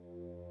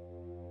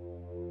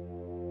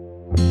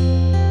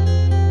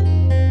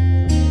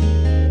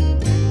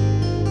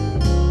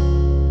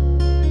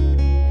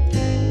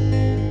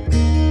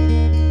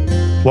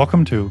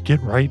Welcome to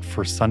Get Right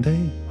for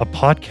Sunday, a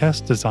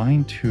podcast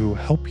designed to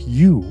help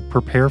you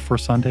prepare for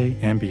Sunday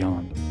and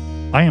beyond.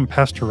 I am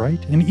Pastor Wright,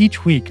 and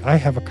each week I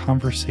have a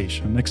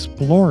conversation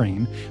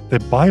exploring the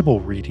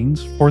Bible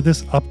readings for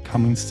this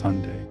upcoming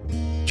Sunday.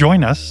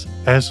 Join us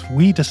as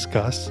we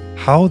discuss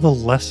how the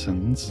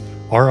lessons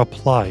are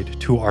applied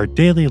to our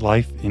daily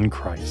life in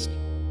Christ.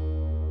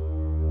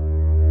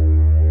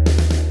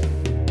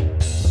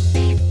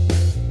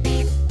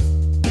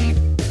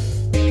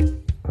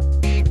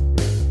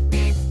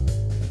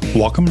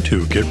 Welcome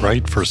to Get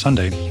Right for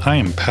Sunday. I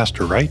am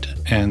Pastor Wright,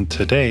 and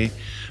today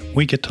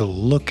we get to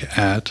look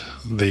at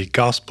the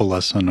gospel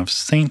lesson of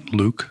St.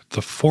 Luke,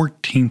 the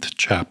 14th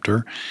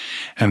chapter,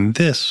 and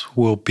this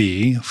will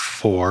be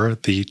for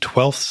the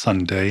 12th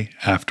Sunday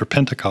after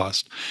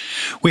Pentecost.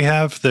 We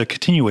have the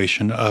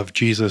continuation of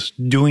Jesus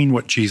doing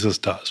what Jesus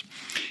does.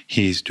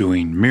 He's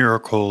doing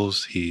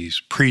miracles, he's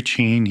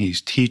preaching,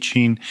 he's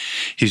teaching,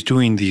 he's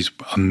doing these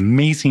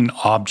amazing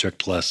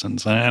object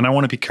lessons. And I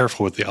want to be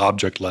careful with the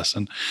object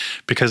lesson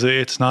because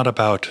it's not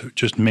about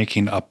just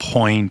making a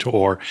point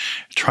or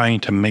trying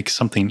to make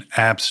something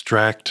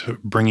abstract,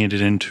 bringing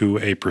it into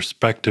a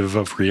perspective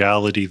of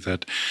reality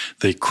that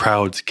the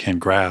crowds can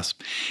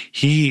grasp.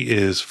 He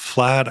is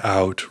flat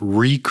out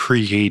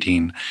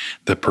recreating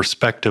the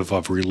perspective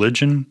of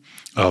religion,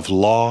 of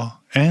law,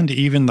 and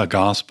even the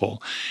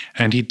gospel.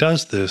 And he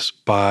does this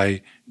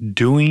by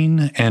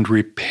doing and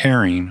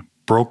repairing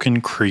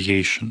broken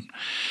creation.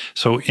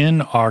 So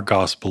in our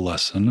gospel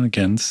lesson,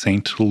 again,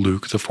 St.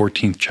 Luke, the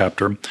 14th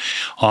chapter,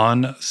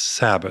 on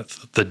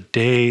Sabbath, the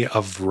day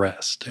of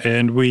rest.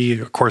 And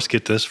we, of course,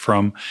 get this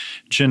from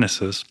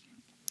Genesis,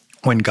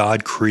 when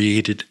God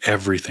created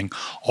everything,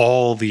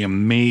 all the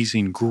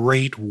amazing,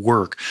 great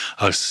work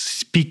of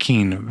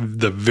speaking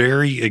the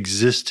very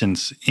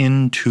existence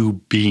into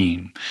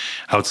being.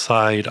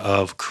 Outside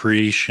of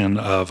creation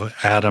of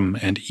Adam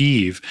and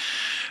Eve,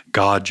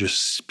 God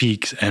just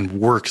speaks and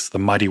works the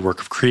mighty work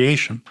of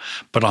creation.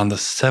 But on the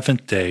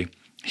seventh day,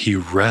 he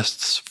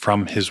rests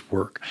from his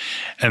work.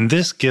 And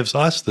this gives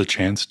us the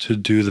chance to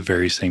do the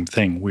very same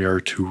thing. We are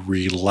to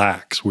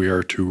relax. We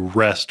are to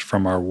rest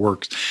from our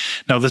works.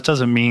 Now, this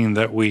doesn't mean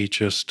that we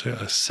just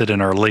sit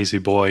in our lazy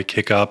boy,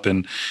 kick up,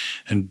 and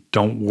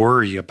don't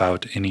worry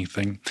about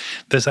anything.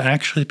 This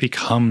actually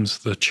becomes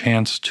the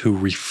chance to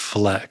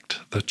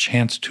reflect, the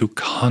chance to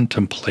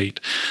contemplate,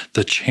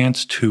 the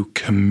chance to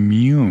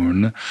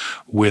commune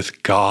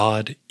with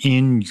God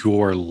in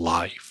your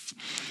life.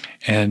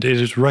 And it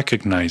is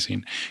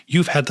recognizing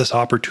you've had this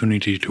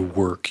opportunity to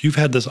work. You've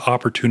had this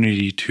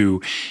opportunity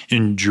to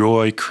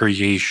enjoy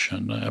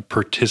creation,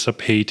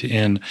 participate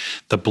in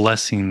the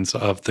blessings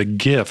of the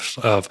gifts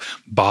of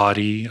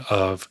body,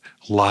 of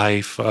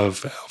life, of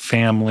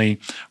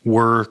family,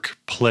 work,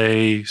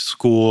 play,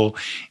 school,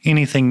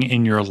 anything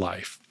in your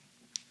life.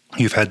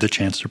 You've had the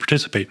chance to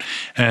participate.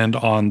 And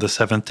on the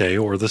seventh day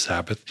or the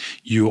Sabbath,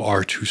 you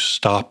are to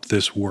stop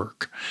this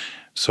work,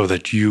 so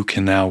that you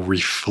can now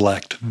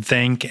reflect,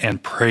 thank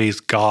and praise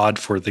God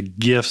for the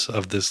gifts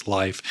of this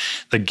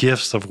life, the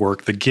gifts of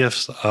work, the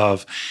gifts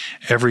of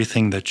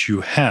everything that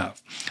you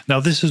have. Now,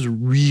 this is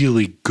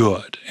really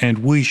good, and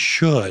we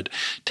should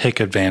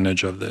take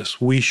advantage of this.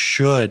 We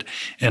should,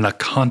 in a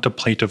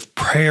contemplative,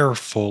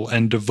 prayerful,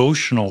 and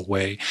devotional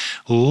way,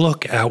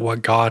 look at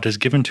what God has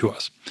given to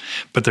us.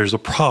 But there's a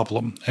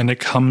problem, and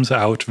it comes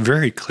out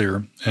very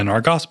clear in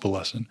our gospel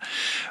lesson.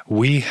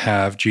 We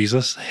have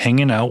Jesus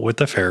hanging out with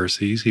the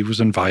Pharisees. He was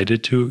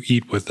invited to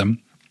eat with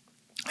them.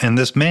 And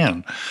this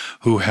man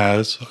who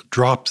has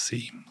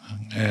dropsy,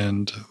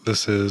 and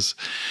this is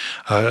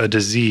a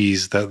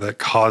disease that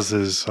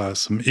causes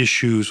some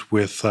issues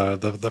with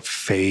the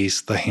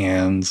face, the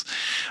hands.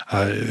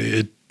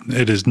 It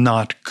is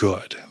not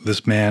good.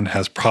 This man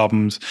has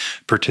problems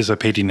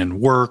participating in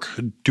work,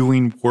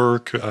 doing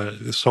work,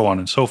 so on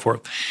and so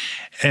forth.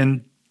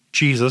 And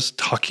Jesus,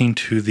 talking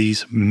to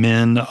these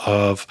men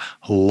of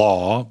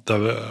law,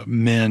 the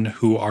men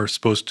who are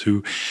supposed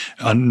to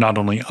not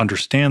only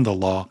understand the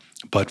law,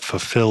 but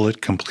fulfill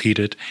it, complete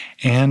it,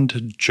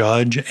 and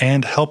judge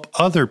and help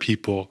other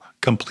people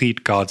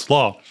complete God's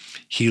law.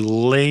 He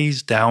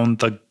lays down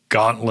the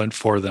gauntlet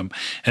for them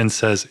and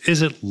says,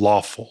 is it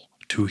lawful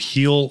to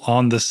heal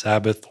on the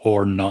Sabbath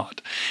or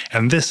not?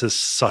 And this is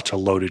such a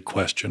loaded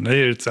question.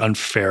 It's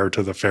unfair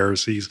to the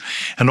Pharisees,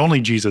 and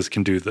only Jesus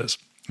can do this.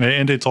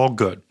 And it's all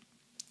good.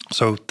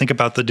 So think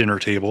about the dinner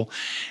table,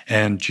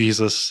 and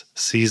Jesus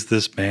sees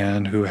this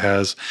man who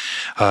has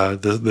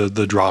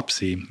the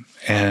dropsy,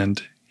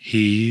 and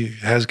he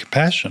has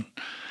compassion.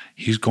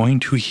 He's going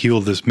to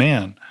heal this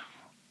man,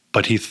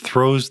 but he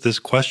throws this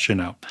question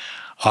out.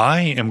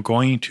 I am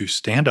going to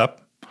stand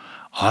up.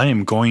 I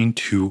am going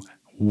to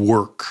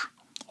work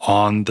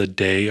on the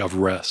day of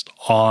rest,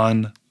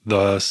 on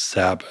the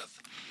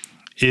Sabbath.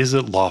 Is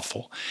it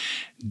lawful?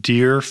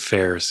 Dear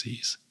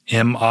Pharisees,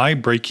 am I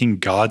breaking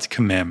God's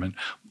commandment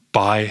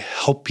by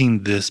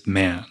helping this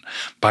man,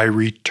 by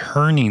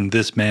returning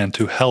this man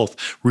to health,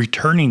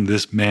 returning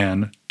this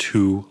man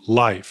to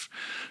life?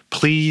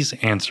 Please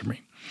answer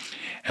me.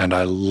 And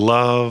I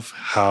love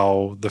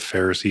how the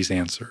Pharisees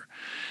answer.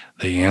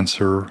 They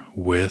answer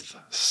with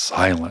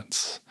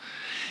silence.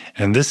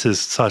 And this is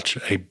such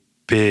a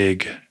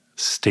big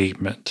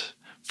statement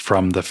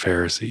from the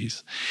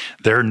Pharisees.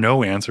 Their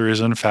no answer is,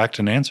 in fact,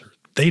 an answer.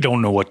 They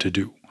don't know what to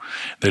do.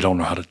 They don't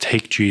know how to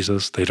take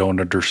Jesus. They don't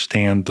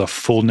understand the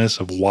fullness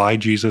of why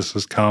Jesus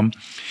has come.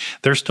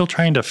 They're still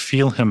trying to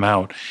feel him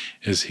out.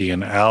 Is he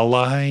an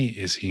ally?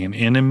 Is he an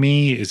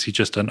enemy? Is he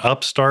just an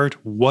upstart?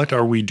 What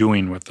are we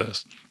doing with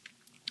this?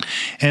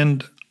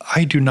 And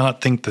I do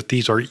not think that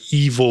these are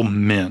evil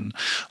men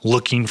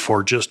looking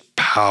for just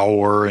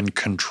power and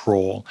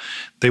control.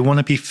 They want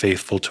to be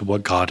faithful to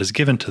what God has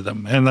given to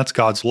them, and that's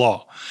God's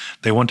law.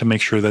 They want to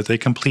make sure that they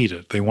complete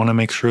it. They want to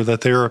make sure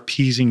that they're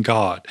appeasing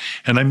God.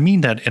 And I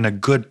mean that in a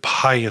good,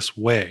 pious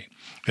way.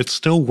 It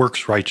still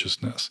works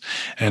righteousness,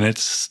 and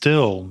it's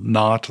still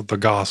not the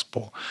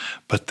gospel.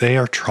 But they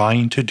are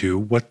trying to do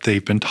what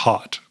they've been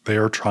taught. They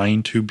are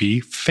trying to be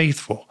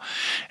faithful.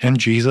 And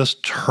Jesus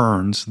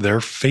turns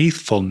their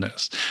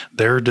faithfulness,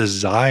 their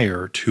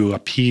desire to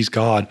appease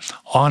God,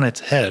 on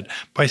its head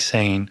by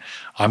saying,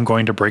 I'm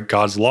going to break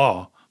God's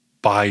law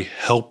by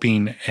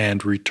helping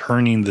and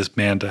returning this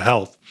man to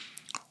health.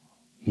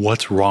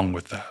 What's wrong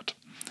with that?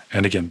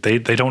 And again, they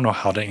don't know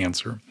how to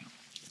answer.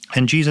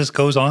 And Jesus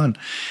goes on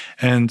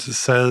and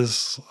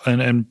says,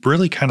 and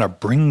really kind of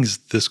brings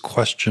this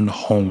question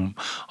home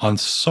on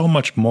so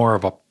much more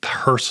of a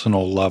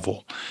personal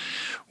level.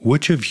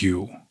 Which of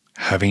you,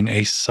 having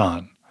a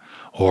son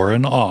or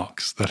an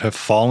ox that have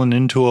fallen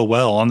into a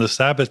well on the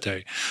Sabbath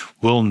day,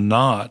 will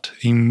not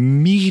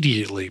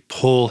immediately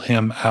pull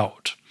him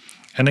out?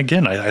 And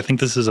again, I think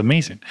this is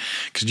amazing,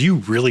 because do you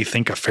really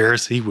think a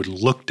Pharisee would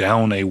look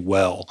down a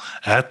well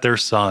at their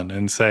son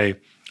and say,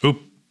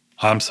 oop,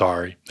 I'm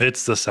sorry,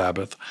 it's the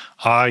Sabbath.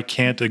 I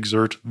can't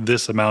exert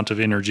this amount of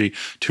energy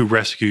to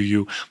rescue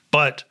you.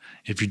 But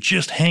if you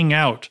just hang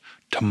out,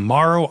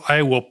 tomorrow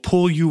I will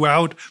pull you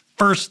out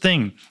first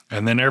thing,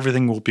 and then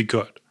everything will be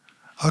good.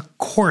 Of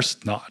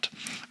course not.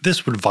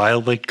 This would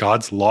violate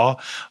God's law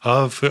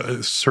of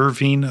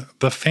serving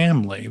the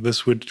family.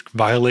 This would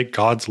violate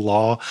God's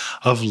law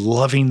of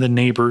loving the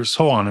neighbor,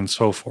 so on and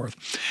so forth.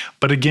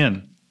 But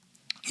again,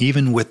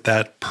 even with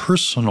that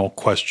personal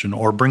question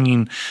or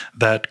bringing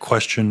that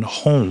question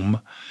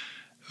home,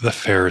 the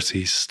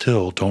Pharisees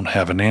still don't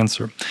have an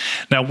answer.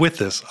 Now, with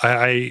this,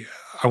 I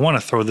want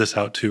to throw this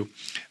out too.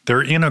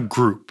 They're in a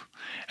group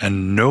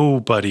and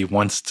nobody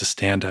wants to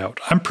stand out.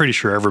 I'm pretty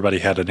sure everybody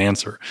had an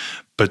answer,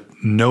 but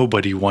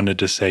nobody wanted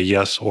to say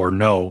yes or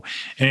no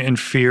in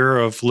fear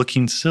of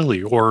looking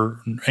silly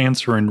or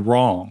answering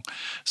wrong.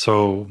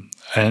 So,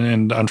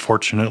 and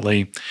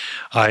unfortunately,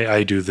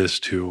 I do this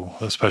too,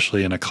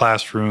 especially in a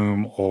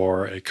classroom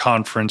or a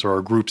conference or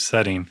a group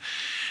setting.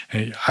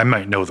 I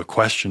might know the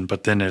question,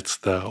 but then it's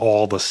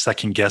all the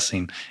second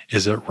guessing.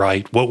 Is it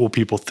right? What will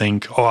people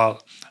think? Oh,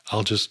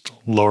 I'll just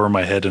lower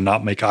my head and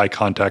not make eye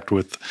contact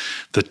with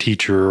the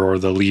teacher or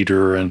the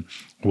leader, and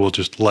we'll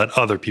just let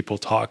other people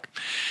talk.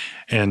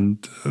 And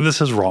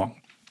this is wrong.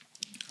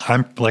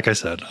 Like I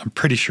said, I'm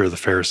pretty sure the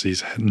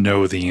Pharisees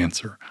know the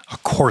answer.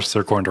 Of course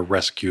they're going to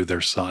rescue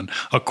their son.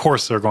 Of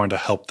course they're going to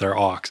help their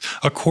ox.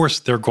 Of course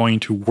they're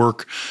going to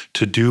work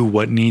to do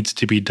what needs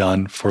to be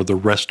done for the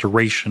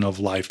restoration of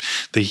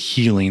life, the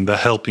healing, the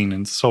helping,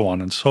 and so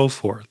on and so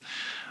forth.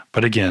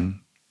 But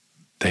again,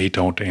 they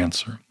don't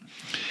answer.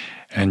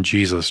 And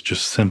Jesus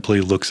just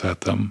simply looks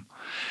at them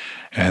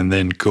and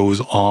then goes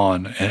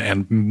on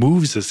and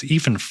moves us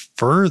even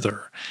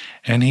further.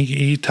 And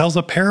he tells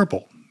a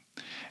parable.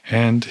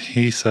 And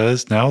he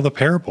says, now the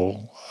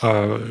parable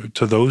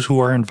to those who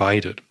are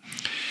invited.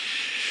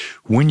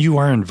 When you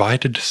are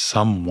invited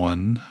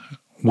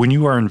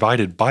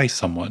by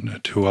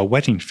someone to a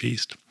wedding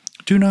feast,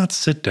 do not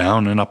sit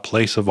down in a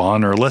place of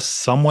honor, lest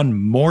someone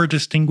more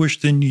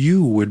distinguished than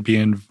you would be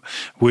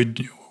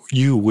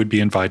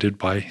invited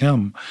by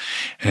him.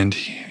 And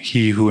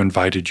he who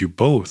invited you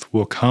both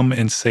will come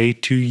and say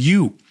to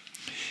you,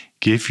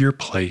 give your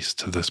place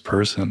to this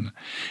person,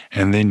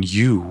 and then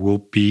you will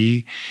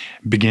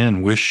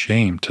begin with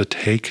shame to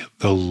take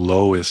the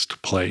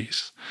lowest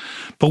place.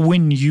 But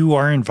when you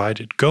are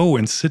invited, go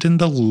and sit in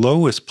the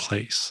lowest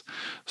place,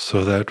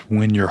 so that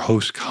when your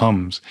host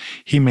comes,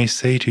 he may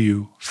say to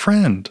you,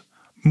 friend,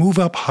 move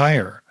up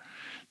higher.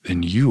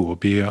 Then you will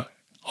be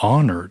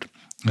honored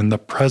in the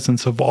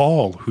presence of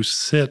all who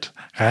sit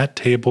at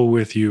table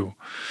with you.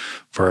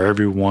 For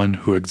everyone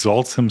who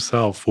exalts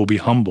himself will be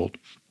humbled,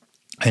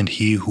 and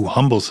he who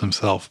humbles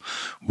himself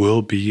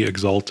will be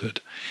exalted.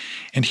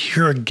 And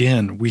here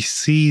again, we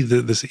see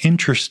this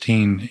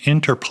interesting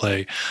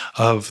interplay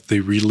of the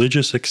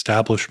religious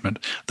establishment.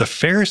 The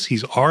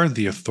Pharisees are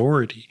the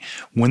authority.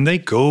 When they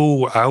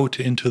go out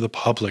into the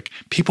public,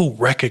 people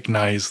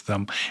recognize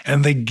them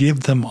and they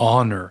give them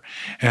honor.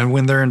 And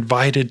when they're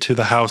invited to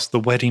the house, the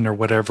wedding or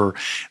whatever,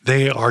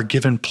 they are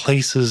given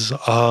places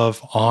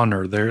of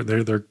honor.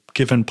 They're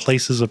given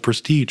places of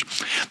prestige.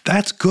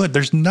 That's good.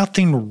 There's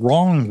nothing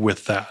wrong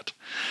with that.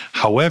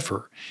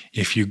 However,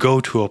 if you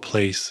go to a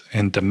place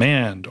and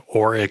demand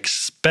or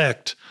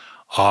expect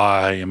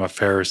I am a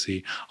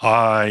Pharisee.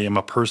 I am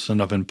a person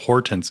of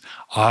importance.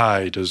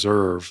 I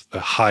deserve the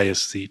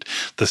highest seat,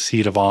 the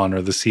seat of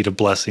honor, the seat of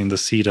blessing, the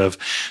seat of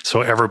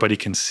so everybody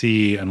can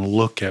see and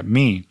look at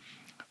me.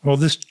 Well,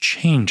 this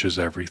changes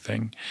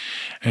everything.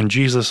 And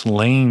Jesus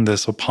laying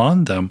this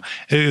upon them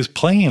is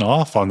playing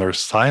off on their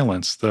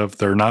silence. If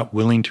they're not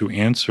willing to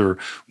answer,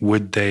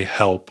 would they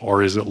help?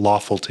 Or is it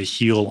lawful to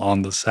heal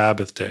on the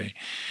Sabbath day?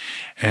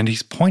 And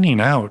he's pointing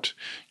out,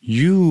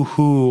 you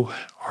who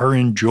are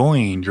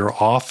enjoying your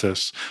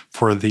office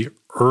for the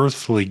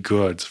earthly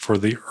goods, for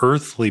the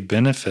earthly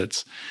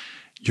benefits,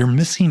 you're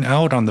missing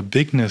out on the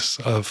bigness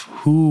of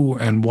who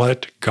and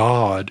what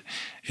God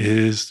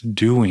is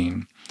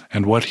doing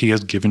and what he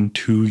has given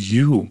to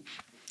you.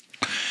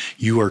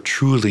 You are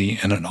truly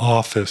in an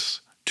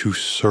office to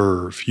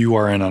serve. You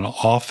are in an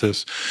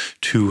office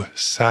to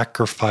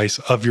sacrifice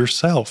of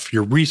yourself,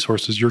 your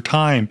resources, your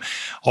time,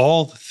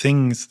 all the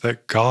things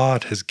that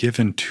God has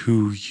given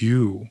to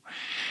you.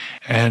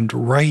 And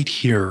right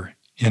here,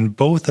 in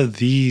both of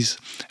these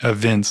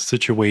events,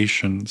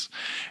 situations,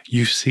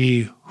 you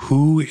see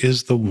who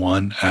is the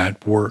one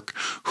at work,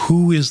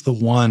 who is the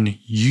one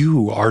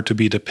you are to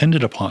be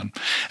dependent upon.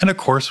 And of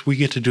course, we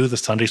get to do the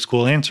Sunday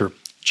school answer,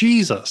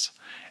 Jesus.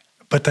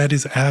 But that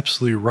is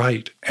absolutely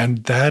right. And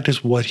that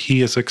is what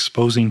he is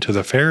exposing to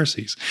the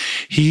Pharisees.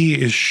 He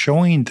is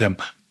showing them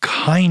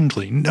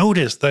kindly.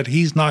 Notice that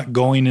he's not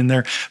going in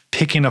there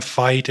picking a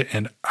fight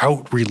and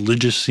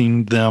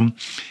out-religiousing them.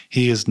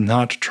 He is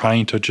not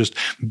trying to just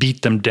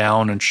beat them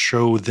down and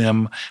show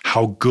them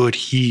how good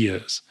he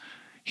is.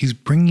 He's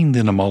bringing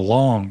them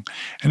along,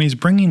 and he's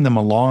bringing them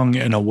along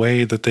in a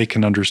way that they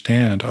can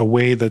understand, a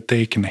way that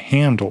they can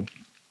handle.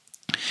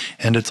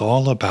 And it's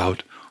all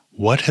about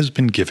what has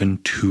been given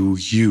to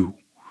you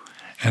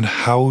and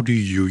how do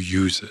you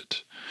use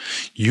it?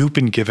 You've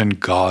been given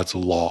God's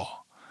law.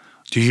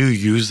 Do you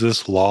use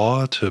this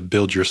law to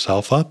build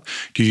yourself up?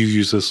 Do you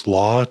use this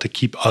law to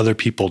keep other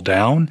people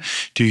down?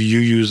 Do you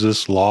use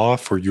this law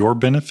for your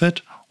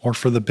benefit or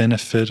for the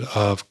benefit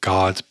of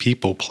God's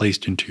people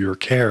placed into your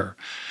care?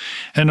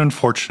 And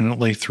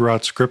unfortunately,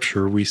 throughout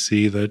Scripture, we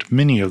see that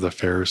many of the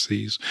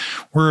Pharisees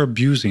were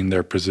abusing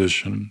their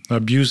position,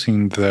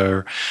 abusing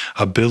their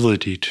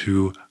ability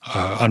to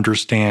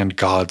understand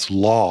God's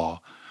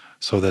law,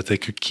 so that they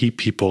could keep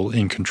people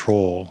in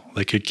control.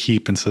 They could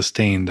keep and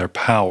sustain their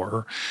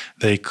power.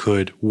 They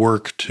could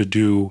work to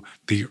do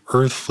the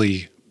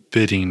earthly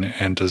bidding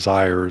and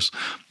desires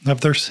of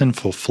their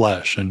sinful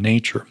flesh and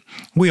nature.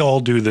 We all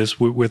do this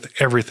with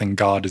everything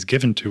God has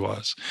given to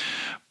us.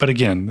 But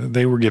again,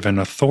 they were given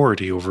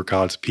authority over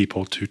God's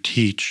people to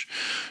teach,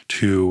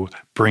 to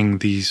bring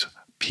these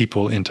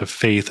people into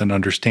faith and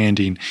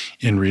understanding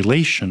in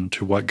relation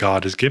to what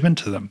God has given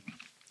to them.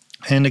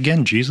 And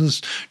again, Jesus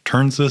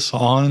turns this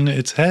on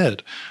its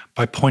head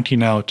by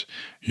pointing out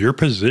your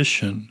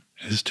position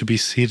is to be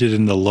seated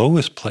in the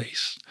lowest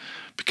place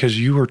because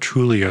you are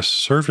truly a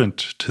servant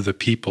to the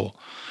people.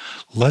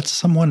 Let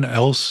someone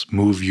else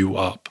move you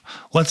up.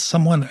 Let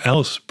someone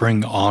else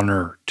bring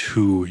honor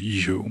to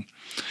you.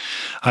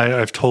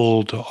 I've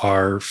told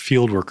our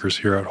field workers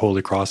here at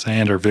Holy Cross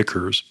and our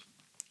vicars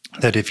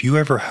that if you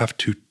ever have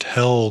to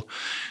tell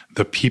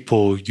the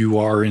people you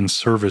are in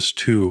service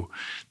to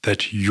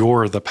that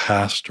you're the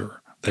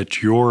pastor,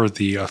 that you're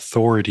the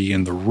authority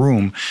in the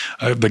room,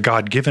 the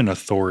God-given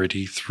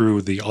authority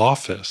through the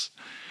office,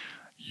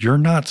 you're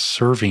not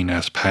serving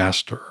as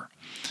pastor.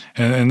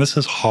 And this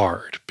is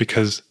hard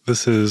because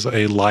this is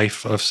a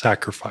life of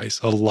sacrifice,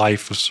 a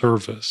life of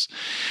service.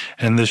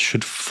 And this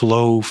should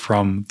flow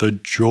from the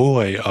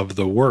joy of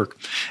the work.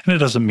 And it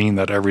doesn't mean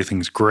that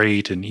everything's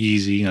great and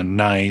easy and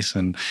nice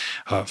and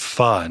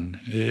fun.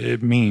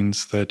 It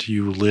means that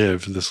you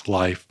live this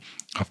life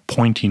of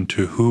pointing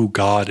to who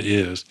God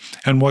is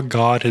and what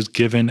God has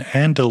given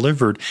and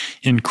delivered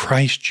in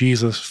Christ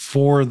Jesus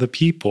for the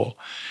people.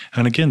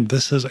 And again,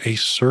 this is a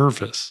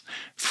service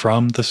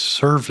from the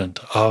servant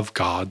of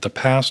God, the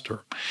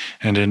pastor.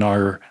 And in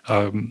our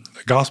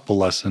gospel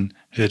lesson,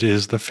 it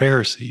is the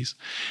Pharisees.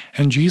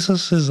 And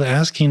Jesus is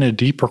asking a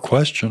deeper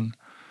question.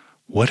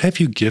 What have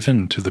you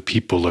given to the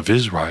people of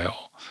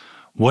Israel?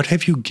 What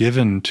have you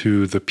given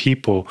to the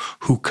people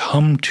who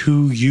come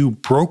to you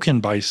broken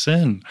by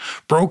sin,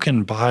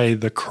 broken by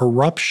the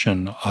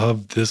corruption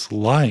of this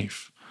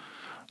life?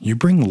 You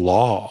bring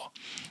law.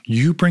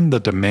 You bring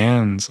the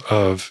demands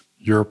of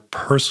your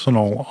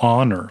personal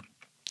honor,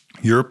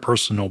 your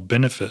personal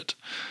benefit.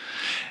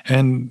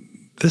 And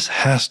this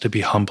has to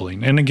be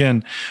humbling. And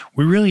again,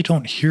 we really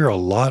don't hear a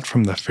lot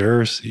from the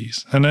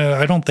Pharisees. And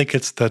I don't think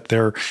it's that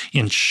they're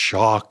in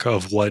shock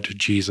of what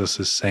Jesus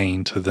is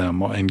saying to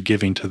them and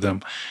giving to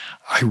them.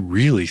 I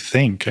really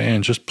think,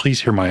 and just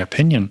please hear my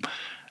opinion,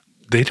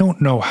 they don't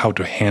know how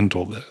to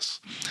handle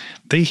this.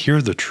 They hear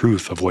the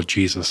truth of what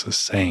Jesus is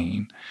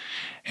saying,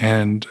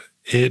 and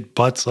it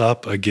butts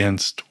up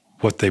against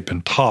what they've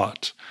been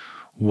taught,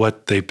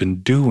 what they've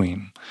been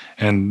doing.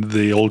 And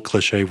the old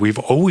cliche, we've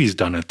always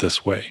done it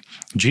this way.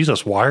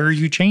 Jesus, why are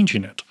you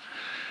changing it?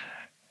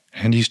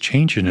 And he's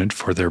changing it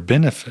for their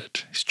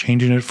benefit. He's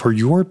changing it for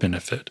your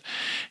benefit.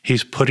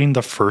 He's putting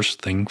the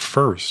first thing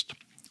first: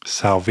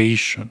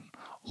 salvation,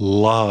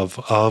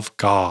 love of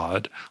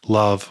God,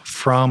 love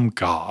from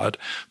God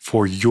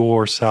for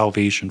your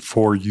salvation,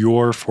 for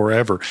your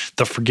forever,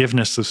 the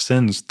forgiveness of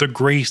sins, the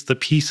grace, the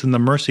peace, and the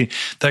mercy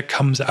that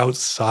comes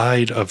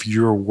outside of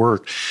your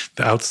work,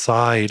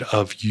 outside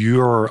of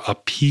your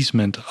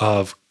appeasement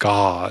of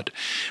God.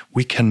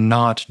 We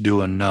cannot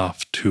do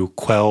enough to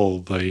quell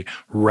the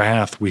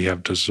wrath we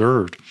have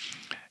deserved,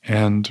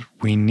 and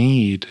we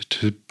need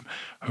to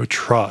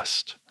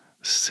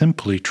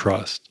simply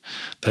trust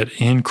that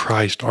in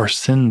Christ our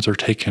sins are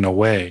taken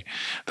away,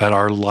 that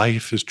our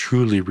life is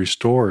truly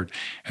restored,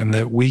 and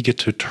that we get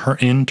to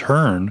in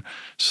turn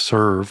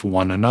serve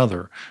one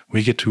another.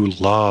 We get to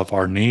love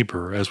our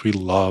neighbor as we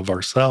love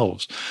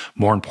ourselves.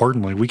 More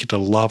importantly, we get to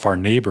love our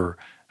neighbor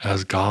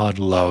as God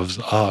loves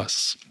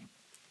us.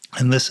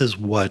 And this is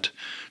what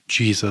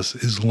Jesus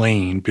is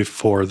laying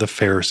before the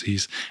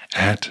Pharisees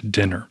at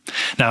dinner.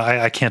 Now,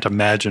 I can't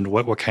imagine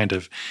what kind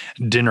of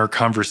dinner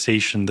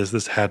conversation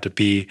this had to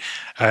be.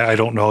 I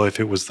don't know if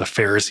it was the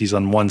Pharisees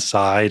on one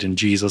side and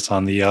Jesus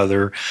on the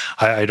other.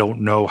 I don't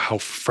know how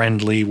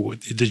friendly.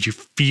 Did you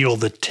feel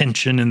the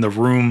tension in the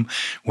room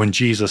when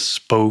Jesus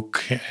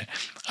spoke?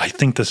 I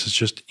think this is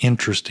just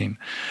interesting.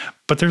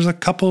 But there's a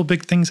couple of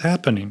big things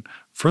happening.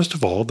 First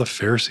of all, the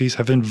Pharisees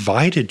have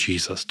invited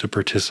Jesus to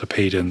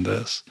participate in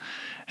this.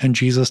 And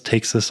Jesus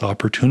takes this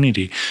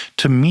opportunity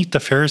to meet the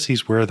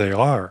Pharisees where they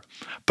are.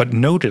 But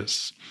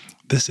notice,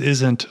 this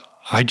isn't,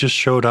 I just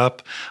showed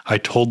up, I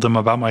told them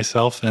about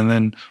myself, and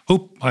then,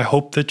 I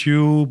hope that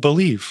you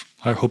believe.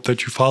 I hope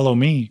that you follow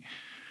me.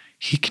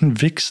 He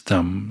convicts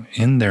them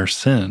in their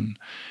sin.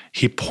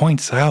 He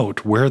points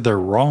out where they're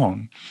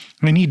wrong.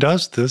 And he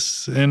does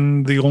this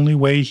in the only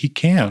way he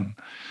can,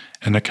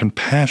 in a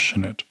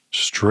compassionate,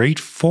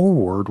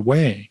 straightforward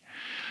way.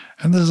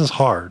 And this is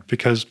hard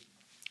because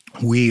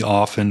we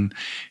often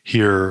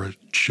hear,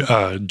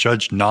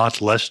 judge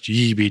not lest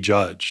ye be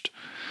judged.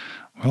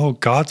 Well,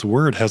 God's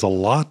word has a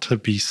lot to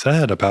be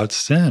said about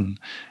sin,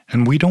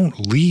 and we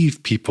don't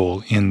leave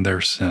people in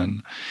their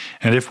sin.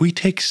 And if we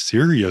take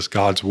serious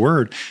God's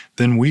word,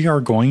 then we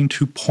are going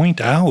to point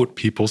out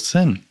people's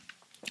sin.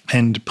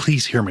 And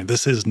please hear me,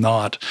 this is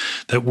not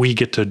that we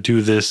get to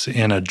do this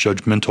in a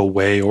judgmental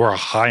way or a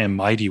high and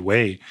mighty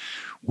way.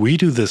 We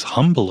do this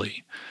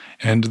humbly.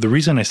 And the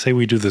reason I say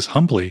we do this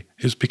humbly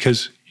is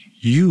because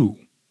you,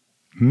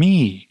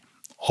 me,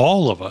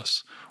 all of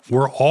us,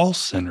 we're all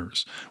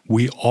sinners.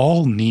 We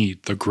all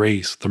need the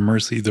grace, the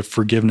mercy, the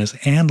forgiveness,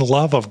 and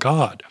love of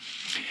God.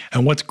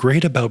 And what's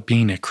great about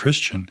being a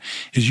Christian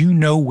is you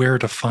know where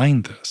to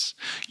find this.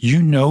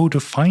 You know to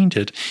find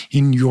it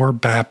in your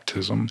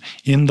baptism,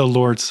 in the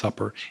Lord's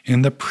Supper,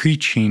 in the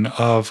preaching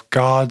of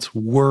God's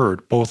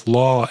word, both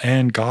law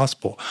and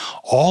gospel.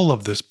 All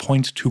of this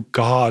points to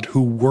God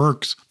who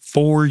works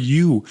for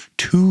you,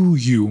 to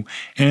you,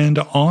 and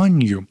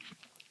on you.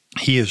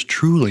 He is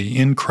truly,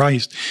 in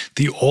Christ,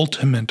 the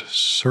ultimate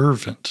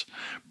servant,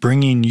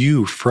 bringing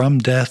you from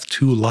death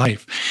to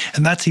life.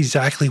 And that's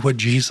exactly what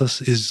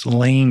Jesus is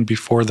laying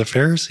before the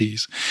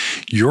Pharisees.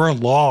 Your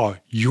law,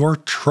 your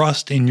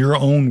trust in your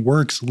own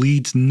works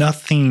leads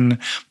nothing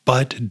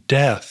but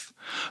death.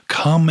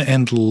 Come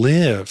and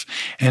live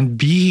and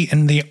be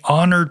in the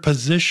honored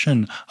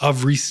position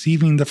of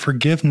receiving the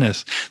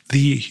forgiveness,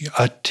 the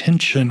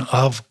attention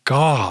of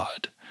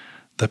God,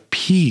 the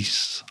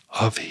peace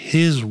of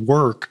His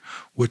work,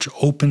 which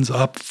opens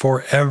up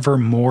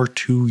forevermore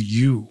to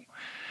you.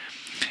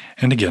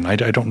 And again, I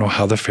don't know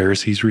how the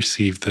Pharisees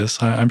received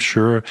this. I'm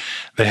sure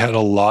they had a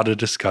lot of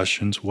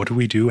discussions. What do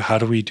we do? How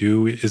do we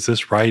do? Is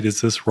this right?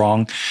 Is this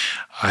wrong?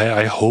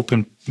 I hope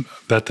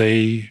that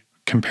they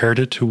compared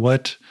it to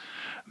what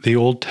the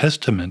Old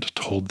Testament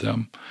told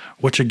them,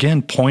 which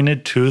again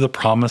pointed to the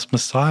promised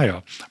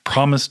Messiah,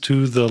 promised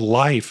to the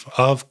life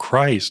of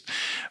Christ,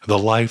 the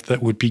life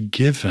that would be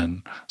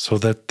given so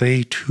that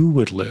they too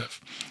would live.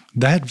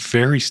 That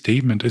very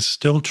statement is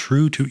still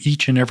true to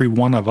each and every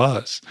one of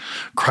us.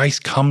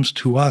 Christ comes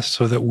to us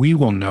so that we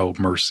will know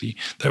mercy,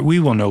 that we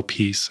will know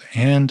peace,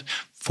 and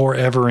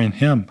forever in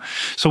Him.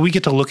 So we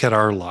get to look at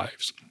our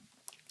lives,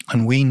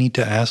 and we need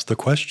to ask the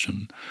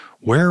question,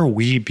 where are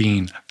we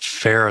being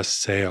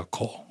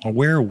Pharisaical?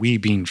 Where are we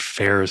being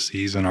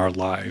Pharisees in our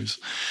lives?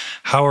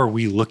 How are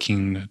we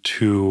looking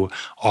to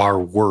our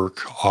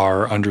work,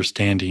 our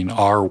understanding,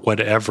 our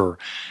whatever,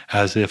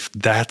 as if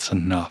that's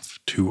enough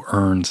to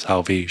earn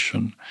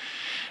salvation?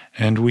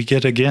 And we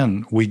get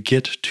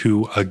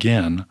to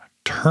again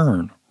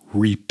turn,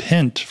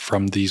 repent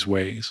from these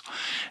ways,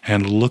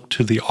 and look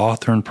to the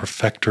author and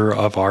perfecter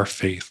of our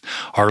faith,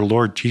 our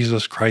Lord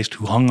Jesus Christ,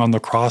 who hung on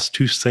the cross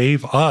to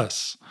save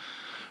us,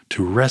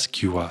 to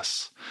rescue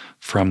us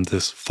from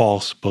this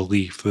false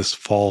belief, this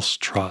false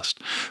trust,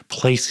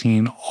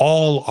 placing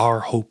all our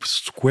hope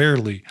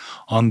squarely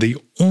on the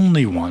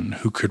only one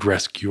who could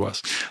rescue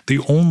us, the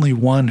only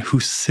one who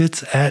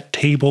sits at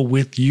table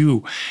with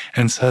you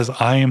and says,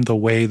 I am the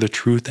way, the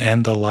truth,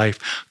 and the life.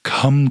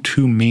 Come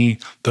to me,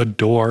 the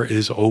door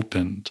is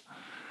opened.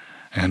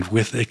 And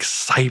with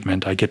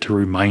excitement, I get to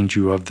remind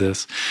you of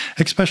this,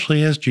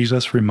 especially as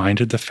Jesus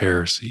reminded the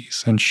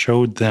Pharisees and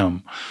showed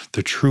them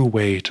the true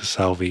way to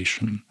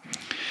salvation.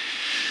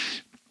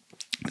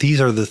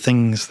 These are the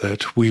things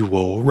that we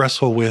will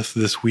wrestle with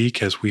this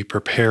week as we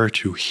prepare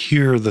to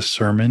hear the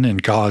sermon in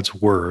God's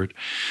Word.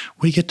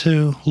 We get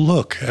to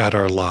look at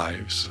our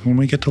lives, and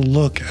we get to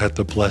look at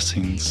the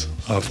blessings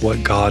of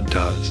what God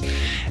does,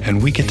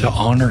 and we get to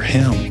honor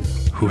Him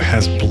who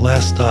has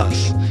blessed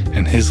us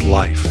in His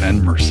life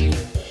and mercy.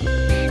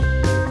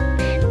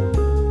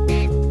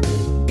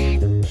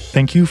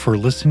 Thank you for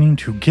listening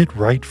to Get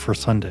Right for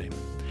Sunday.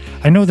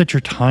 I know that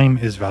your time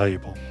is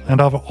valuable,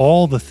 and of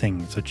all the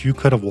things that you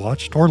could have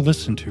watched or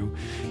listened to,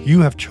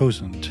 you have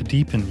chosen to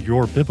deepen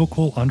your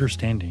biblical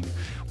understanding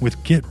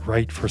with Get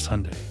Right for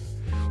Sunday.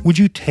 Would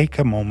you take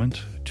a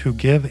moment to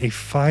give a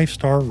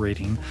 5-star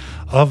rating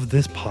of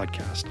this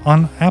podcast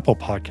on Apple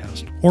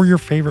Podcast or your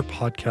favorite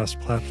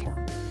podcast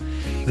platform?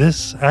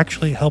 This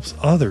actually helps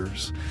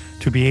others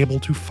to be able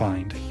to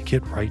find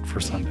Get Right for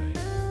Sunday.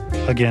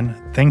 Again,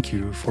 thank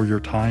you for your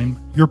time,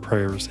 your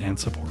prayers, and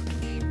support.